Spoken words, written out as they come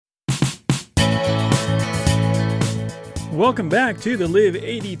Welcome back to the Live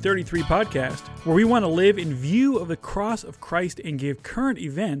 8033 podcast, where we want to live in view of the cross of Christ and give current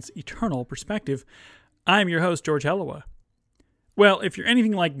events eternal perspective. I'm your host, George Hellowa. Well, if you're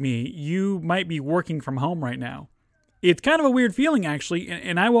anything like me, you might be working from home right now. It's kind of a weird feeling, actually,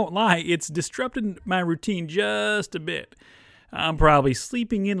 and I won't lie, it's disrupted my routine just a bit. I'm probably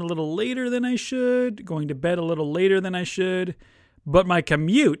sleeping in a little later than I should, going to bed a little later than I should, but my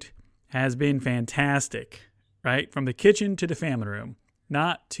commute has been fantastic. Right? From the kitchen to the family room.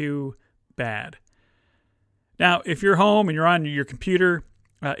 Not too bad. Now, if you're home and you're on your computer,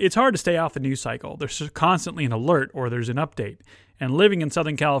 it's hard to stay off the news cycle. There's constantly an alert or there's an update. And living in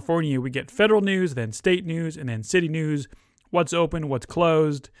Southern California, we get federal news, then state news, and then city news. What's open, what's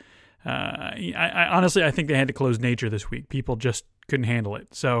closed. I honestly, I think they had to close Nature this week. People just couldn't handle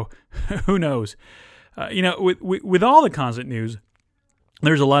it. So, who knows? With all the constant news,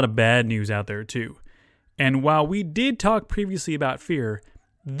 there's a lot of bad news out there too. And while we did talk previously about fear,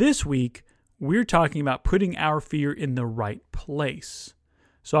 this week we're talking about putting our fear in the right place.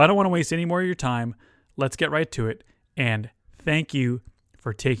 So I don't want to waste any more of your time. Let's get right to it. And thank you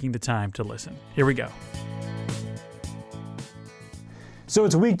for taking the time to listen. Here we go. So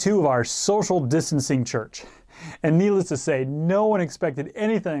it's week 2 of our social distancing church. And needless to say, no one expected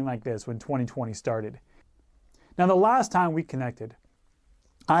anything like this when 2020 started. Now, the last time we connected,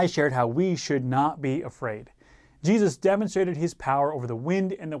 I shared how we should not be afraid. Jesus demonstrated his power over the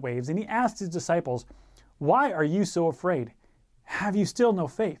wind and the waves, and he asked his disciples, "Why are you so afraid? Have you still no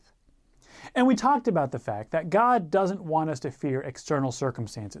faith?" And we talked about the fact that God doesn't want us to fear external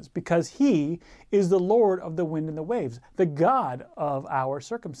circumstances because he is the Lord of the wind and the waves, the God of our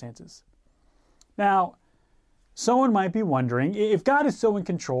circumstances. Now, someone might be wondering, if God is so in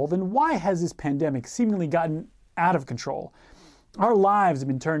control, then why has this pandemic seemingly gotten out of control? Our lives have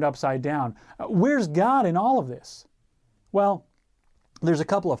been turned upside down. Where's God in all of this? Well, there's a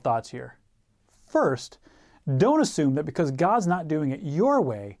couple of thoughts here. First, don't assume that because God's not doing it your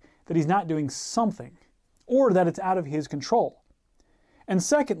way, that he's not doing something, or that it's out of his control. And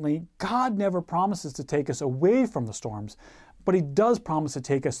secondly, God never promises to take us away from the storms, but he does promise to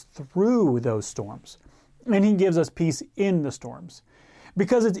take us through those storms. And he gives us peace in the storms.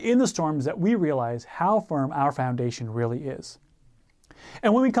 Because it's in the storms that we realize how firm our foundation really is.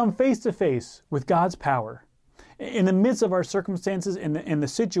 And when we come face to face with God's power, in the midst of our circumstances and the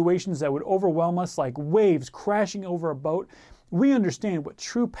situations that would overwhelm us like waves crashing over a boat, we understand what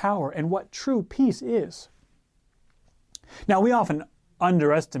true power and what true peace is. Now, we often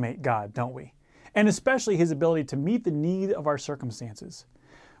underestimate God, don't we? And especially his ability to meet the need of our circumstances.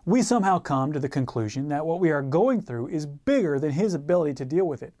 We somehow come to the conclusion that what we are going through is bigger than his ability to deal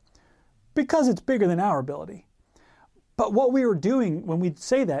with it, because it's bigger than our ability. But what we are doing when we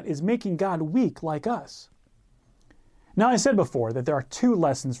say that is making God weak like us. Now, I said before that there are 2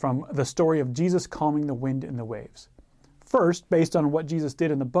 lessons from the story of Jesus calming the wind and the waves. First, based on what Jesus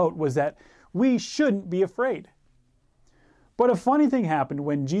did in the boat, was that we shouldn't be afraid. But a funny thing happened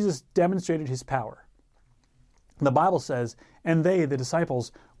when Jesus demonstrated his power. The Bible says, "And they, the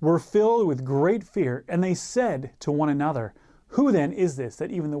disciples, were filled with great fear, and they said to one another, 'Who then is this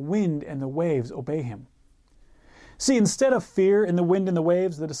that even the wind and the waves obey him?'" See, instead of fear in the wind and the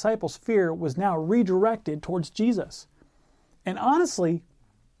waves, the disciples' fear was now redirected towards Jesus. And honestly,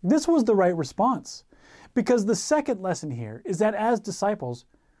 this was the right response. Because the second lesson here is that as disciples,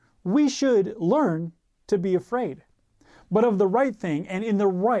 we should learn to be afraid, but of the right thing and in the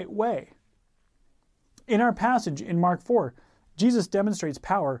right way. In our passage in Mark 4, Jesus demonstrates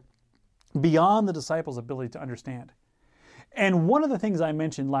power beyond the disciples' ability to understand. And one of the things I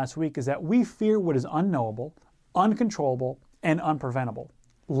mentioned last week is that we fear what is unknowable, uncontrollable, and unpreventable,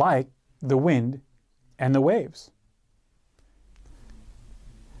 like the wind and the waves.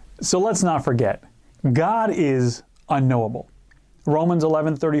 So let's not forget, God is unknowable. Romans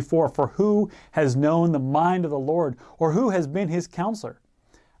 11:34, "For who has known the mind of the Lord, or who has been his counselor?"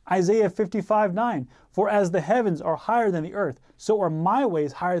 Isaiah 55:9, "For as the heavens are higher than the earth, so are my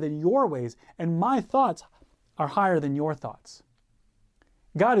ways higher than your ways, and my thoughts are higher than your thoughts."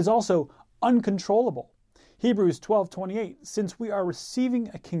 God is also uncontrollable. Hebrews 12:28, "Since we are receiving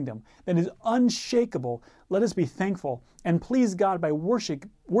a kingdom that is unshakable, let us be thankful and please God by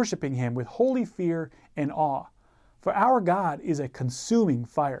worshiping him with holy fear and awe. For our God is a consuming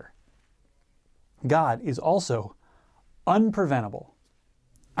fire." God is also unpreventable.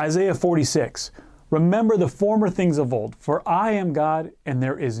 Isaiah 46, "Remember the former things of old, for I am God and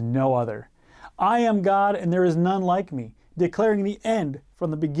there is no other. I am God and there is none like me, declaring the end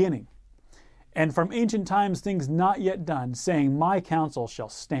from the beginning. And from ancient times things not yet done, saying, my counsel shall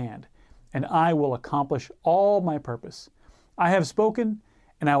stand, and I will accomplish all my purpose. I have spoken,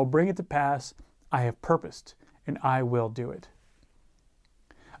 and I will bring it to pass. I have purposed, and I will do it.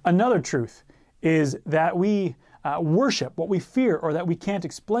 Another truth is that we worship what we fear or that we can't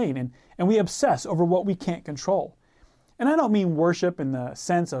explain, and we obsess over what we can't control. And I don't mean worship in the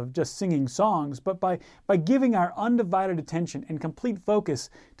sense of just singing songs, but by giving our undivided attention and complete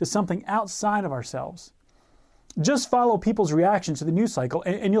focus to something outside of ourselves. Just follow people's reaction to the news cycle,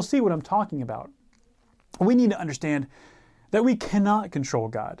 and you'll see what I'm talking about. We need to understand that we cannot control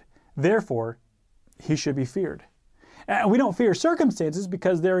God. Therefore, He should be feared. And we don't fear circumstances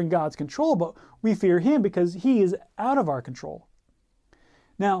because they're in God's control, but we fear Him because He is out of our control.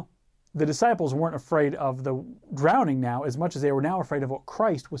 Now, the disciples weren't afraid of the drowning now as much as they were now afraid of what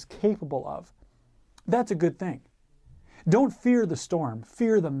Christ was capable of. That's a good thing. Don't fear the storm.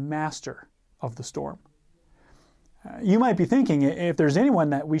 Fear the master of the storm. You might be thinking, if there's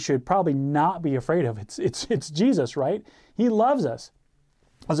anyone that we should probably not be afraid of, it's Jesus, right? He loves us.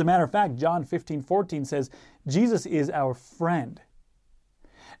 As a matter of fact, John 15:14 says, Jesus is our friend.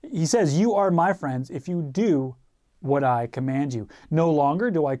 He says, you are my friends if you do what I command you. No longer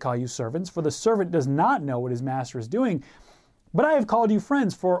do I call you servants, for the servant does not know what his master is doing. But I have called you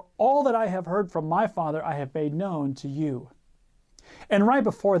friends, for all that I have heard from my Father I have made known to you. And right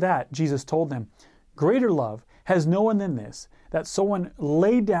before that, Jesus told them, greater love has no one than this, that someone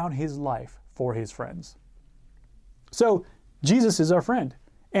laid down his life for his friends. So Jesus is our friend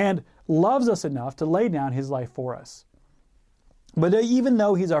and loves us enough to lay down his life for us. But even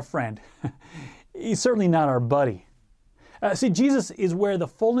though he's our friend, he's certainly not our buddy. See, Jesus is where the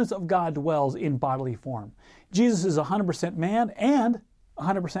fullness of God dwells in bodily form. Jesus is 100% man and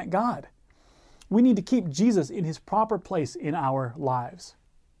 100% God. We need to keep Jesus in his proper place in our lives.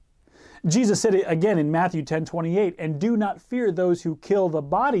 Jesus said it again in Matthew 10:28, and do not fear those who kill the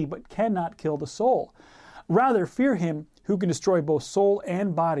body but cannot kill the soul. Rather, fear him who can destroy both soul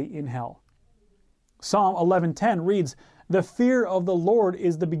and body in hell. Psalm 11:10 reads, the fear of the Lord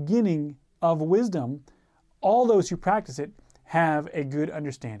is the beginning of wisdom. All those who practice it have a good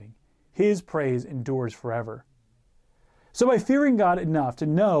understanding. His praise endures forever. So by fearing God enough to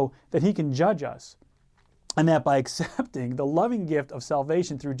know that he can judge us, and that by accepting the loving gift of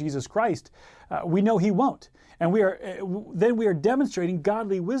salvation through Jesus Christ, we know he won't. And then we are demonstrating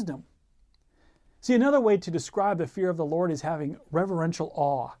godly wisdom. See, another way to describe the fear of the Lord is having reverential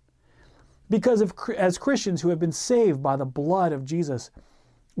awe. Because as Christians who have been saved by the blood of Jesus,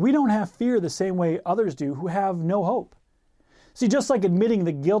 we don't have fear the same way others do who have no hope. See, just like admitting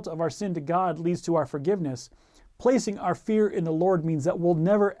the guilt of our sin to God leads to our forgiveness, placing our fear in the Lord means that we'll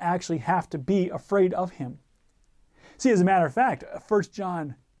never actually have to be afraid of him. See, as a matter of fact, 1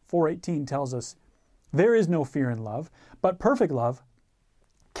 John 4:18 tells us, there is no fear in love, but perfect love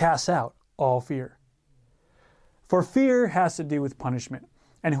casts out all fear. For fear has to do with punishment,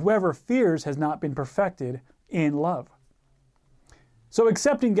 and whoever fears has not been perfected in love. So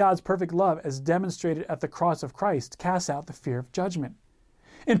accepting God's perfect love as demonstrated at the cross of Christ casts out the fear of judgment.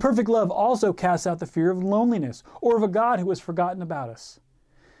 And perfect love also casts out the fear of loneliness or of a God who has forgotten about us.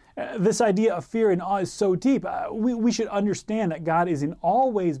 This idea of fear and awe is so deep. We should understand that God is in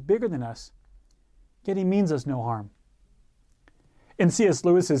all ways bigger than us, yet he means us no harm. In C.S.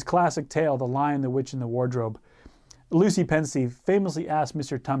 Lewis's classic tale, The Lion, the Witch, and the Wardrobe, Lucy Pensieve famously asked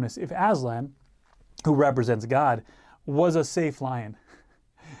Mr. Tumnus if Aslan, who represents God, was a safe lion.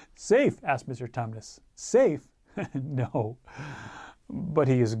 Safe? Asked Mr. Tumnus. Safe? No. But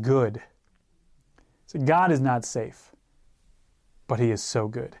he is good. So God is not safe, but he is so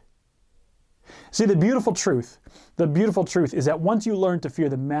good. See, the beautiful truth is that once you learn to fear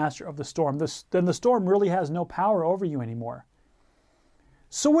the master of the storm, then the storm really has no power over you anymore.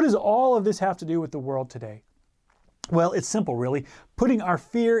 So what does all of this have to do with the world today? Well, it's simple, really. Putting our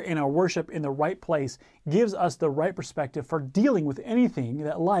fear and our worship in the right place gives us the right perspective for dealing with anything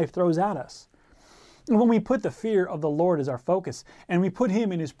that life throws at us. And when we put the fear of the Lord as our focus, and we put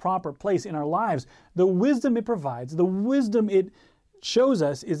him in his proper place in our lives, the wisdom it provides, the wisdom it shows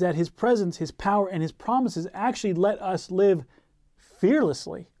us is that his presence, his power, and his promises actually let us live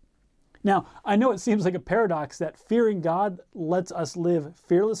fearlessly. Now, I know it seems like a paradox that fearing God lets us live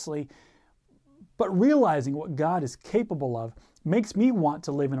fearlessly, but realizing what God is capable of makes me want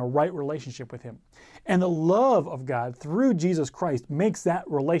to live in a right relationship with him. And the love of God through Jesus Christ makes that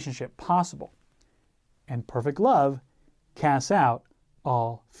relationship possible. And perfect love casts out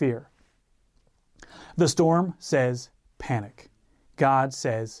all fear. The storm says panic. God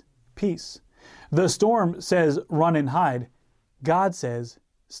says peace. The storm says run and hide. God says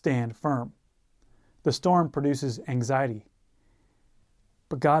stand firm. The storm produces anxiety,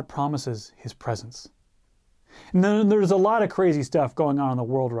 but God promises his presence. And then there's a lot of crazy stuff going on in the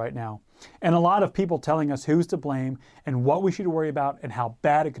world right now, and a lot of people telling us who's to blame and what we should worry about and how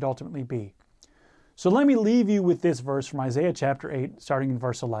bad it could ultimately be. So let me leave you with this verse from Isaiah chapter 8, starting in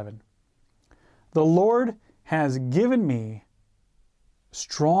verse 11. The Lord has given me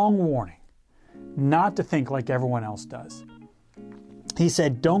strong warning not to think like everyone else does. He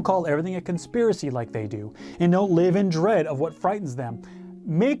said, don't call everything a conspiracy like they do, and don't live in dread of what frightens them.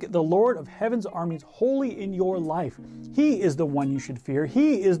 Make the Lord of heaven's armies holy in your life. He is the one you should fear.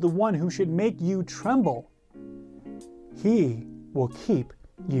 He is the one who should make you tremble. He will keep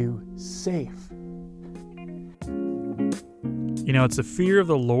you safe. You know, it's the fear of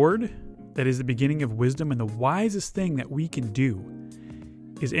the Lord that is the beginning of wisdom, and the wisest thing that we can do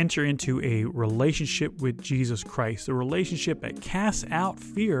is enter into a relationship with Jesus Christ, a relationship that casts out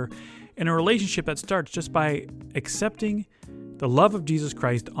fear, and a relationship that starts just by accepting the love of Jesus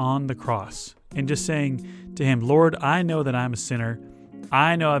Christ on the cross and just saying to Him, Lord, I know that I'm a sinner.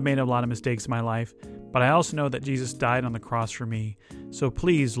 I know I've made a lot of mistakes in my life, but I also know that Jesus died on the cross for me. So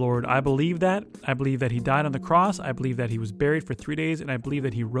please, Lord, I believe that. I believe that He died on the cross. I believe that He was buried for 3 days, and I believe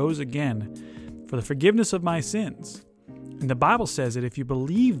that He rose again for the forgiveness of my sins. And the Bible says that if you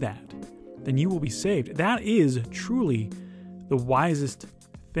believe that, then you will be saved. That is truly the wisest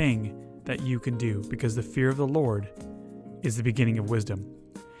thing that you can do, because the fear of the Lord is the beginning of wisdom.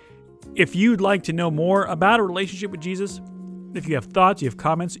 If you'd like to know more about a relationship with Jesus, if you have thoughts, you have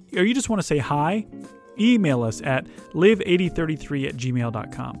comments, or you just want to say hi, email us at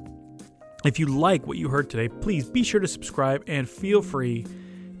live8033@gmail.com. If you like what you heard today, please be sure to subscribe and feel free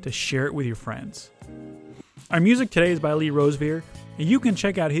to share it with your friends. Our music today is by Lee Rosevere, and you can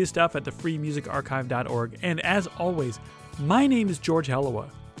check out his stuff at thefreemusicarchive.org. And as always, my name is George Hellowa,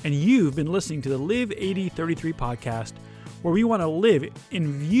 and you've been listening to the Live 8033 podcast, where we want to live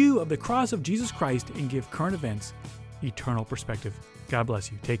in view of the cross of Jesus Christ and give current events eternal perspective. God bless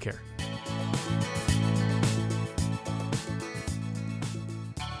you. Take care.